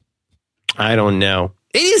 I don't know.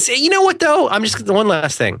 It is, you know what though? I'm just one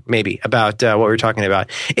last thing maybe about what we were talking about.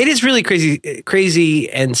 It is really crazy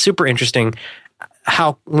and super interesting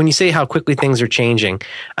how, when you say how quickly things are changing,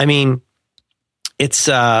 I mean, it's,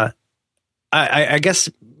 I guess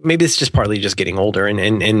maybe it's just partly just getting older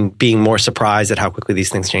and being more surprised at how quickly these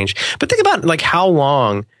things change. But think about like how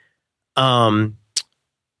long,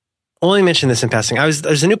 only mention this in passing.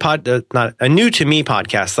 There's a new not a new to me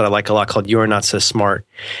podcast that I like a lot called "You Are Not So Smart,"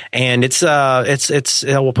 and it's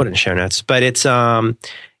we'll put it in show notes. But it's this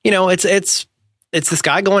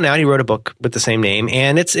guy going out. He wrote a book with the same name,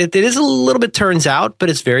 and it is a little bit turns out, but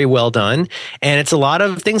it's very well done, and it's a lot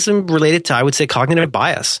of things related to, I would say, cognitive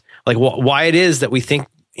bias, like why it is that we think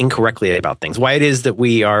incorrectly about things, why it is that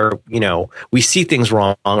we are we see things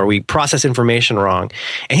wrong or we process information wrong.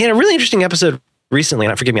 And he had a really interesting episode recently,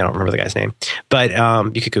 and forgive me, I don't remember the guy's name, but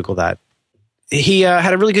you could Google that. He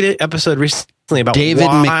had a really good episode recently about David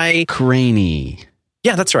McCraney.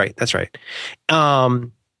 Yeah, that's right.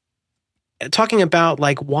 Talking about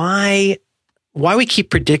like why we keep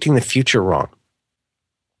predicting the future wrong,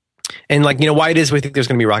 and like why it is we think there's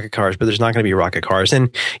going to be rocket cars, but there's not going to be rocket cars,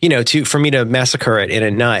 and for me to massacre it in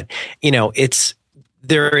a nut,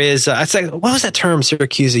 there is, I'd say, what was that term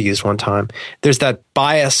Syracuse used one time? There's that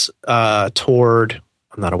bias toward,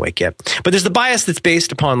 I'm not awake yet, but there's the bias that's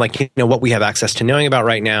based upon like, what we have access to knowing about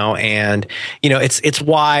right now. And, it's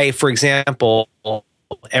why, for example,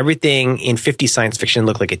 everything in 50s science fiction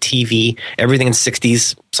looked like a TV, everything in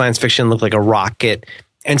 60s science fiction looked like a rocket,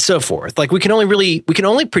 and so forth. Like we can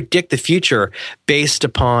only predict the future based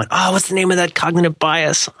upon, what's the name of that cognitive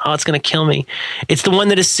bias? Oh, it's going to kill me. It's the one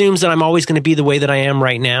that assumes that I'm always going to be the way that I am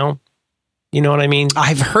right now. You know what I mean?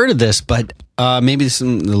 I've heard of this, but maybe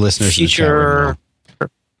some of the listeners future,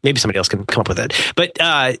 maybe somebody else can come up with it. But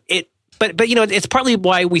it's partly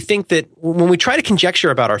why we think that when we try to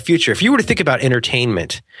conjecture about our future, if you were to think about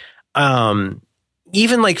entertainment,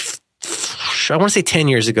 even like I want to say 10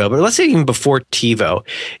 years ago, but let's say even before TiVo,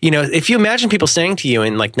 if you imagine people saying to you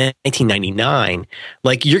in like 1999,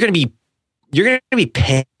 like you're going to be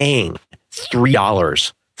paying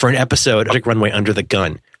 $3 for an episode of Project Runway Under the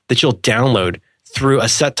Gun that you'll download through a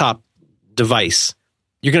set-top device.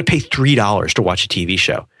 You're going to pay $3 to watch a TV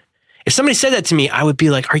show. If somebody said that to me, I would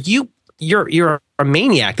be like, you're a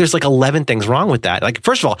maniac. There's like 11 things wrong with that. Like,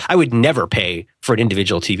 first of all, I would never pay for an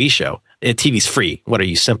individual TV show. TV's free. What are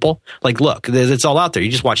you, simple? Like, look, it's all out there.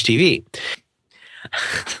 You just watch TV.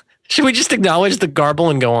 Should we just acknowledge the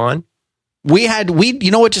garble and go on?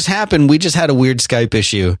 You know what just happened? We just had a weird Skype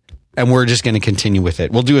issue, and we're just going to continue with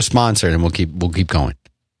it. We'll do a sponsor, and we'll keep going.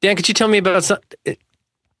 Dan, could you tell me about something?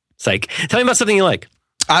 Psych. Tell me about something you like.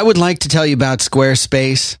 I would like to tell you about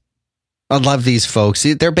Squarespace. I love these folks.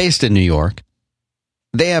 They're based in New York.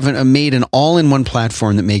 They have made an all-in-one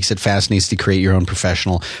platform that makes it fast and easy to create your own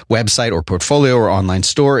professional website or portfolio or online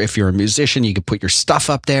store. If you're a musician, you can put your stuff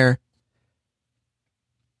up there.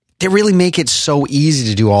 They really make it so easy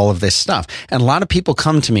to do all of this stuff. And a lot of people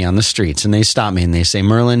come to me on the streets and they stop me and they say,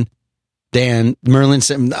 Merlin, Dan, Merlin,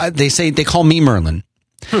 they call me Merlin.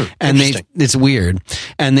 And it's weird.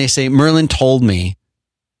 And they say, Merlin told me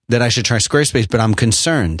that I should try Squarespace, but I'm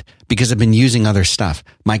concerned because I've been using other stuff.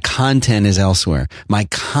 My content is elsewhere. My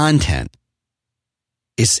content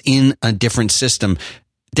is in a different system.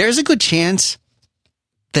 There's a good chance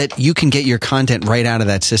that you can get your content right out of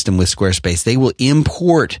that system with Squarespace. They will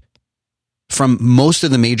import from most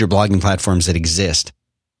of the major blogging platforms that exist.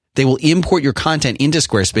 They will import your content into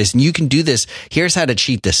Squarespace, and you can do this. Here's how to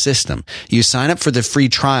cheat the system. You sign up for the free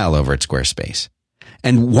trial over at Squarespace.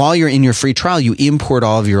 And while you're in your free trial, you import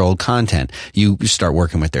all of your old content. You start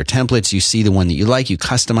working with their templates. You see the one that you like. You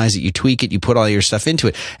customize it. You tweak it. You put all your stuff into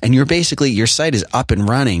it. And your site is up and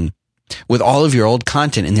running with all of your old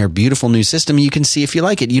content in their beautiful new system. You can see if you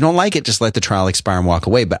like it. You don't like it, just let the trial expire and walk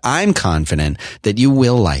away. But I'm confident that you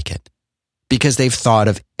will like it because they've thought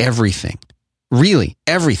of everything. Really,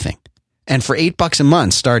 everything. And for $8 a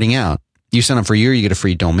month starting out, you sign up for a year, you get a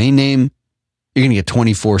free domain name. You're going to get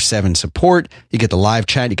 24/7 support. You get the live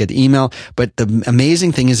chat. You get the email. But the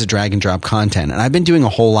amazing thing is the drag and drop content. And I've been doing a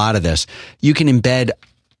whole lot of this. You can embed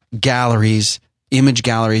galleries, image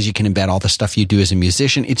galleries. You can embed all the stuff you do as a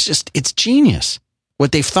musician. It's genius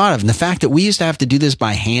what they've thought of. And the fact that we used to have to do this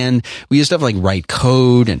by hand, we used to have write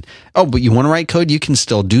code but you want to write code? You can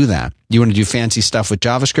still do that. You want to do fancy stuff with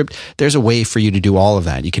JavaScript? There's a way for you to do all of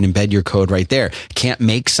that. You can embed your code right there. Can't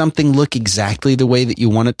make something look exactly the way that you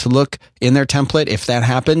want it to look in their template. If that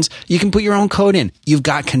happens, you can put your own code in. You've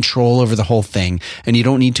got control over the whole thing, and you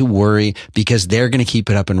don't need to worry because they're going to keep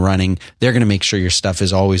it up and running. They're going to make sure your stuff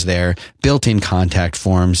is always there. Built-in contact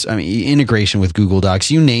forms, integration with Google Docs,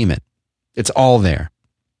 you name it. It's all there.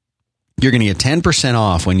 You're going to get 10%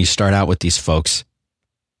 off when you start out with these folks.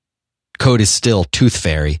 Code is still Tooth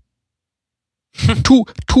Fairy.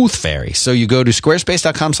 Tooth Fairy. So you go to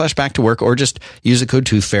squarespace.com/back-to-work or just use the code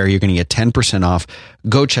Tooth Fairy. You're going to get 10% off.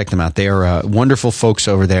 Go check them out. They are wonderful folks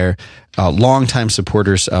over there, longtime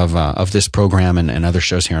supporters of this program and other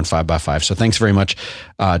shows here on 5x5. So thanks very much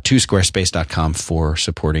to squarespace.com for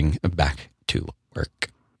supporting Back to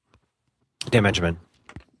Work. Dan Benjamin.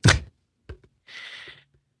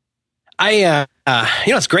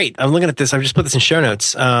 It's great. I'm looking at this. I've just put this in show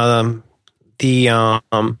notes. The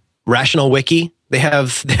Rational Wiki, they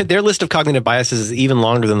have their list of cognitive biases is even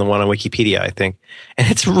longer than the one on Wikipedia, I think. And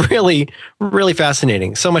it's really, really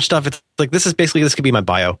fascinating. So much stuff. It's like, this could be my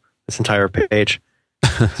bio, this entire page.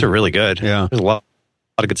 It's really good. Yeah. There's a lot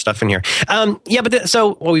of good stuff in here.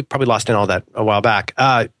 We probably lost in all that a while back.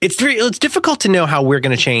 It's difficult to know how we're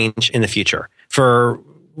going to change in the future for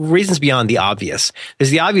reasons beyond the obvious. There's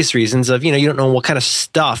the obvious reasons of, you don't know what kind of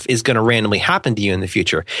stuff is going to randomly happen to you in the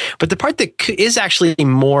future. But the part that is actually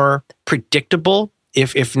more predictable,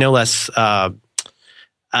 if no less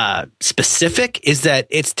specific, is that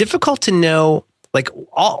it's difficult to know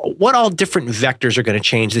what all different vectors are going to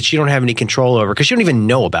change that you don't have any control over because you don't even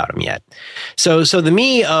know about them yet. So the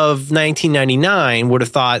me of 1999 would have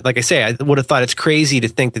thought, like I say, I would have thought it's crazy to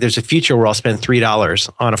think that there's a future where I'll spend $3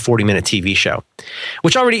 on a 40-minute TV show,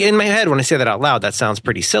 which already in my head, when I say that out loud, that sounds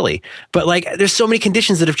pretty silly. But there's so many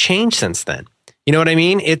conditions that have changed since then. You know what I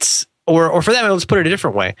mean? It's, or for that, let's put it a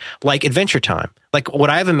different way, like Adventure Time. Would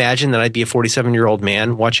I have imagined that I'd be a 47-year-old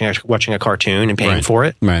man watching a cartoon and paying for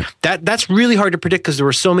it? Right. That's really hard to predict because there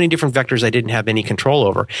were so many different vectors I didn't have any control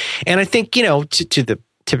over. And I think, to the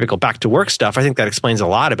typical back to work stuff, I think that explains a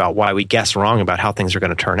lot about why we guess wrong about how things are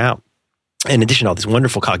going to turn out. In addition to all these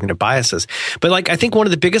wonderful cognitive biases. But I think one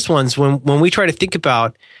of the biggest ones when we try to think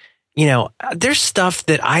about, there's stuff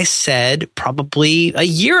that I said probably a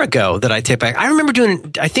year ago that I take back. I remember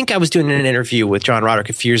I think I was doing an interview with John Roderick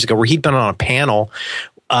a few years ago where he'd been on a panel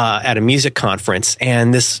at a music conference.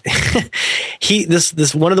 And this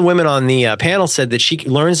one of the women on the panel said that she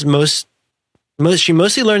learns she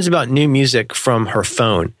mostly learns about new music from her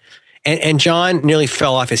phone. And John nearly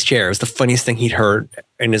fell off his chair. It was the funniest thing he'd heard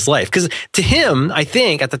in his life. Because to him, I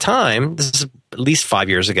think at the time, this is at least 5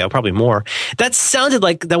 years ago, probably more, that sounded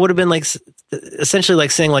like that would have been essentially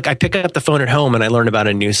saying I pick up the phone at home and I learn about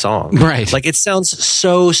a new song. Right. It sounds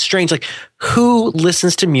so strange. Who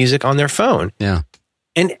listens to music on their phone? Yeah.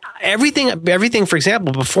 And everything, for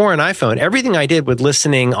example, before an iPhone, everything I did with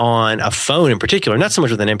listening on a phone in particular, not so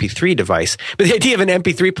much with an MP3 device, but the idea of an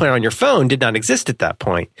MP3 player on your phone did not exist at that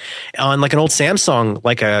point. On an old Samsung,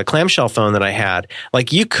 a clamshell phone that I had,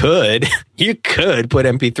 you could put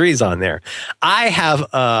MP3s on there. I have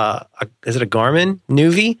is it a Garmin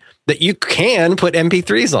Nuvi that you can put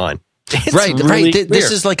MP3s on. It's right. really This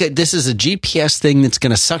weird. is a GPS thing that's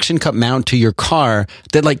going to suction cup mount to your car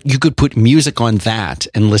that like you could put music on that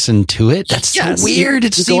and listen to it. That's Yes, so weird.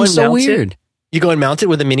 It you go seems and so mount it. weird. You go and mount it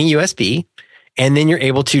with a mini USB, and then you're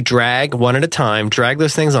able to drag one at a time, drag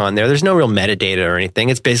those things on there. There's no real metadata or anything.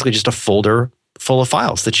 It's basically just a folder full of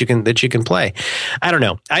files that you can play. I don't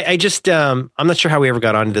know. I just I'm not sure how we ever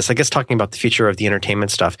got onto this. I guess talking about the future of the entertainment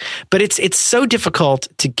stuff, but it's so difficult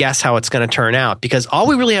to guess how it's going to turn out because all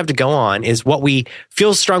we really have to go on is what we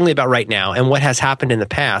feel strongly about right now and what has happened in the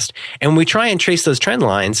past. And when we try and trace those trend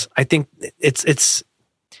lines, I think it's.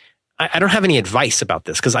 I don't have any advice about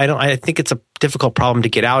this because I think it's a difficult problem to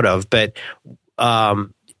get out of. But I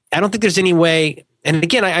don't think there's any way. And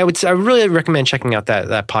again, I really recommend checking out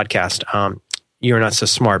that podcast. You're Not So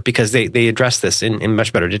Smart, because they address this in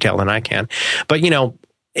much better detail than I can. But,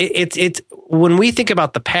 it's when we think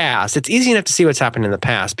about the past, it's easy enough to see what's happened in the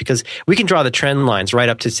past because we can draw the trend lines right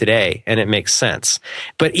up to today and it makes sense.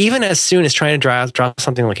 But even as soon as trying to draw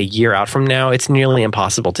something like a year out from now, it's nearly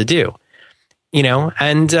impossible to do,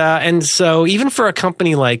 and so even for a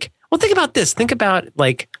company like, well, think about this. Think about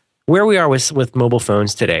like where we are with mobile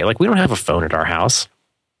phones today. Like we don't have a phone at our house.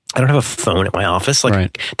 I don't have a phone at my office. Like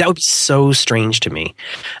Right. That would be so strange to me.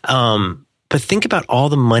 But think about all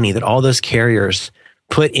the money that all those carriers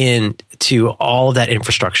put into all of that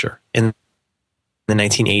infrastructure in the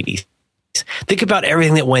 1980s. Think about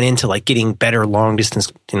everything that went into like getting better long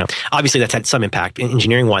distance. Obviously that's had some impact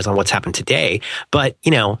engineering wise on what's happened today. But I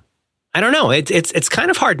don't know. It's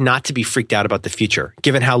kind of hard not to be freaked out about the future,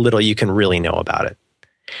 given how little you can really know about it.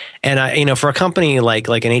 And for a company like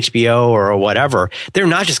an HBO or whatever, they're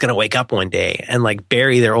not just going to wake up one day and like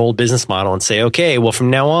bury their old business model and say, okay, well from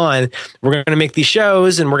now on we're going to make these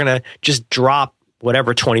shows and we're going to just drop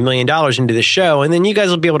whatever $20 million into the show, and then you guys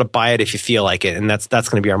will be able to buy it if you feel like it, and that's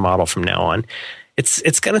going to be our model from now on.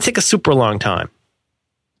 It's going to take a super long time.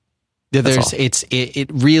 Yeah, it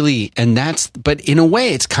really, and but in a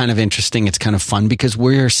way it's kind of interesting. It's kind of fun because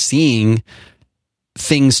we're seeing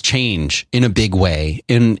things change in a big way.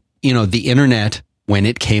 And, the internet, when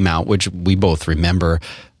it came out, which we both remember,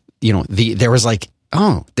 there was like,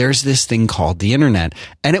 oh, there's this thing called the internet.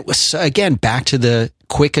 And it was, again, back to the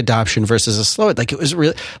quick adoption versus a slow. Like it was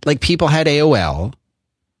really like people had AOL.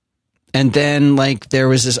 And then like there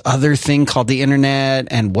was this other thing called the internet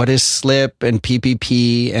and what is SLIP and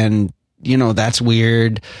PPP and, that's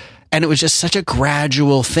weird. And it was just such a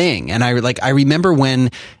gradual thing. And I remember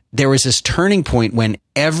when there was this turning point when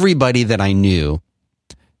everybody that I knew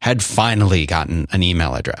had finally gotten an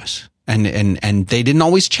email address and they didn't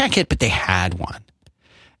always check it, but they had one.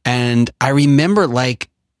 And I remember like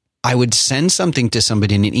I would send something to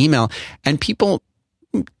somebody in an email and people,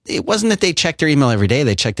 it wasn't that they checked their email every day.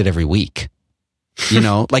 They checked it every week.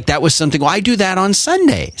 Like that was something, well, I do that on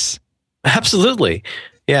Sundays. Absolutely.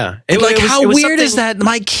 Yeah. How weird is that?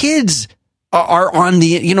 My kids are on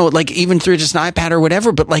the, like even through just an iPad or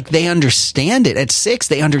whatever, but like they understand it at 6,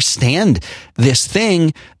 they understand this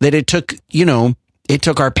thing that it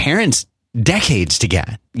took our parents decades to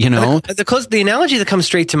get, The analogy that comes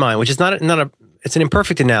straight to mind, which is it's an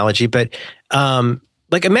imperfect analogy, but,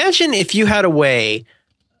 like imagine if you had a way,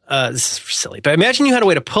 this is silly, but imagine you had a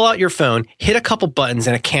way to pull out your phone, hit a couple buttons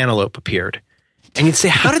and a cantaloupe appeared. And you'd say,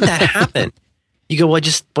 how did that happen? You go, well, I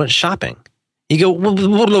just went shopping. You go, blah,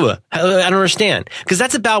 blah, blah, blah. I don't understand. Because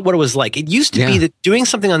that's about what it was like. It used to be that doing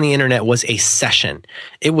something on the internet was a session.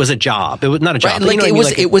 It was a job. It was not a job. Right,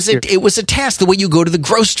 it was a task. The way you go to the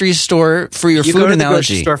grocery store for your food go to analogy. The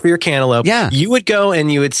grocery store for your cantaloupe. Yeah. You would go and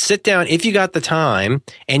you would sit down if you got the time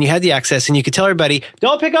and you had the access and you could tell everybody,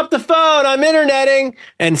 don't pick up the phone. I'm interneting.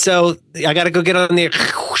 And so I got to go get on the,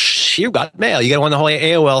 you got mail. You got on the whole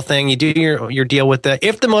AOL thing. You do your deal with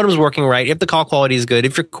if the modem's working right, if the call quality is good,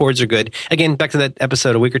 if your cords are good. Again, back to that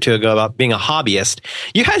episode a week or two ago about being a hobbyist.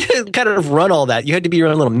 You had to kind of run all that. You had to be your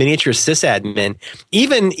own little miniature sysadmin.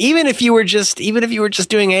 Even if you were just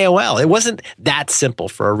doing AOL, it wasn't that simple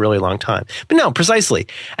for a really long time. But no, precisely.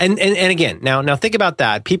 And again, now think about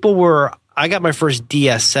that. I got my first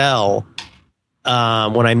DSL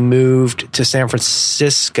when I moved to San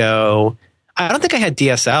Francisco. I don't think I had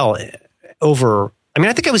DSL over.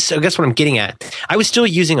 I guess what I'm getting at, I was still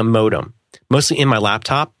using a modem, mostly in my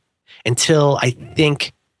laptop, until I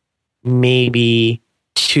think maybe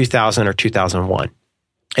 2000 or 2001.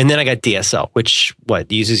 And then I got DSL, which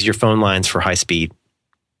uses your phone lines for high speed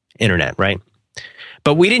internet, right?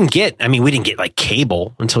 But we didn't get like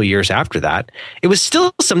cable until years after that. It was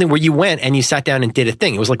still something where you went and you sat down and did a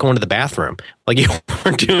thing. It was like going to the bathroom. Like you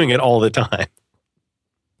weren't doing it all the time.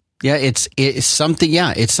 Yeah, it's something.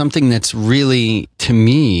 Yeah, it's something that's really, to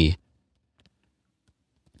me,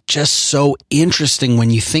 just so interesting when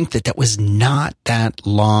you think that was not that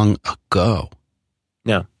long ago.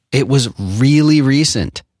 No. It was really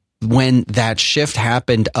recent when that shift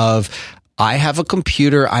happened of, I have a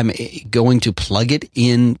computer, I'm going to plug it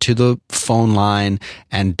into the phone line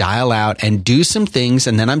and dial out and do some things,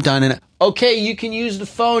 and then I'm done. And okay, you can use the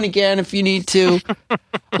phone again if you need to.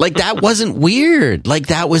 Like, that wasn't weird. Like,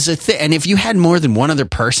 that was a thing. And if you had more than one other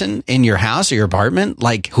person in your house or your apartment,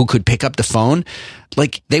 like, who could pick up the phone,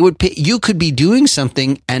 like, you could be doing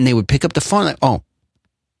something and they would pick up the phone. Like, oh.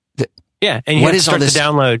 Yeah, and you had to start the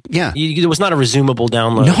download. Yeah. It was not a resumable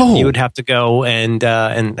download. No. You would have to go and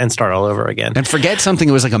start all over again. And forget something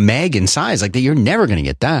that was like a meg in size. Like, you're never going to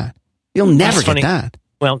get that. You'll never get that.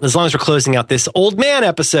 Well, as long as we're closing out this old man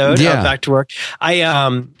episode of Back to Work, I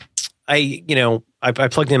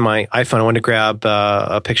plugged in my iPhone. I wanted to grab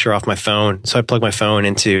a picture off my phone. So I plugged my phone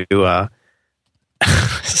into, this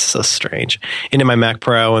is so strange, into my Mac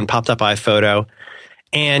Pro and popped up iPhoto.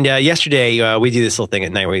 And yesterday, we do this little thing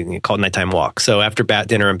at night we call it nighttime walk. So after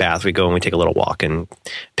dinner and bath, we go and we take a little walk and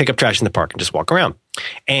pick up trash in the park and just walk around.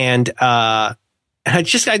 And I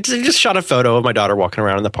just shot a photo of my daughter walking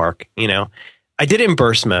around in the park. You know, I did it in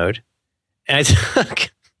burst mode, and I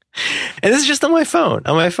took. And this is just on my phone.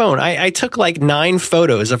 I took like 9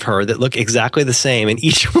 photos of her that look exactly the same, and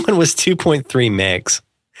each one was 2.3 megs.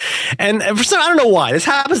 And for some, I don't know why. This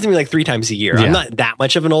happens to me like 3 times a year. Yeah. I'm not that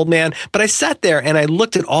much of an old man, but I sat there and I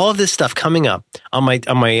looked at all of this stuff coming up on my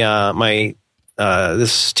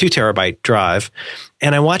this 2 terabyte drive,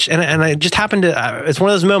 and I watched, and I just happened to. It's one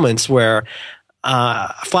of those moments where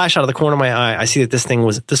a flash out of the corner of my eye, I see that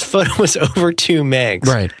this photo was over 2 megs.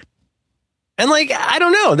 Right. And like, I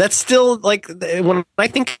don't know, that's still like, when I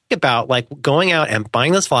think about like going out and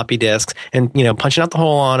buying those floppy disks and, you know, punching out the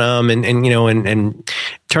hole on them and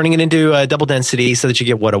turning it into double density so that you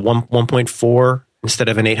get what, a 1.4 instead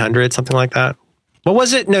of an 800, something like that. What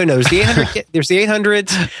was it? No, there's the 800, there's the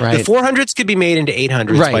 800s. Right. The 400s could be made into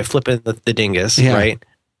 800s by flipping the dingus, right?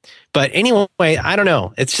 But anyway, I don't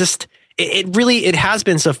know. It's just, it has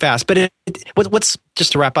been so fast. But what's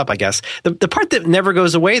just to wrap up, I guess, the part that never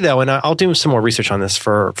goes away though, and I'll do some more research on this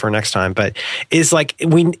for next time, but is like,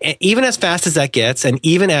 even as fast as that gets, and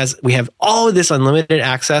even as we have all of this unlimited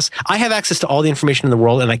access, I have access to all the information in the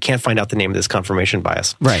world, and I can't find out the name of this confirmation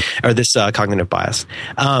bias, right? Or this cognitive bias.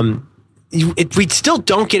 We still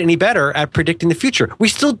don't get any better at predicting the future. We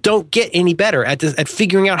still don't get any better at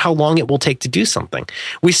figuring out how long it will take to do something.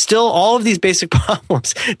 We still, all of these basic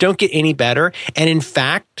problems don't get any better. And in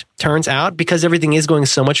fact, turns out, because everything is going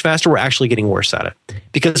so much faster, we're actually getting worse at it.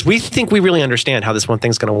 Because we think we really understand how this one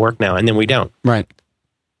thing's going to work now, and then we don't. Right.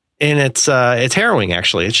 And it's harrowing,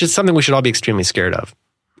 actually. It's just something we should all be extremely scared of.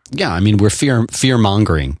 Yeah, I mean, we're fear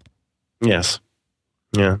mongering. Yes.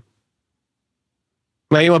 Yeah.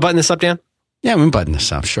 Well, you want to button this up, Dan? Yeah, I'm going to button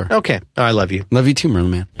this up, sure. Okay. Oh, I love you. Love you too,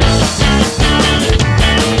 Merlin Man.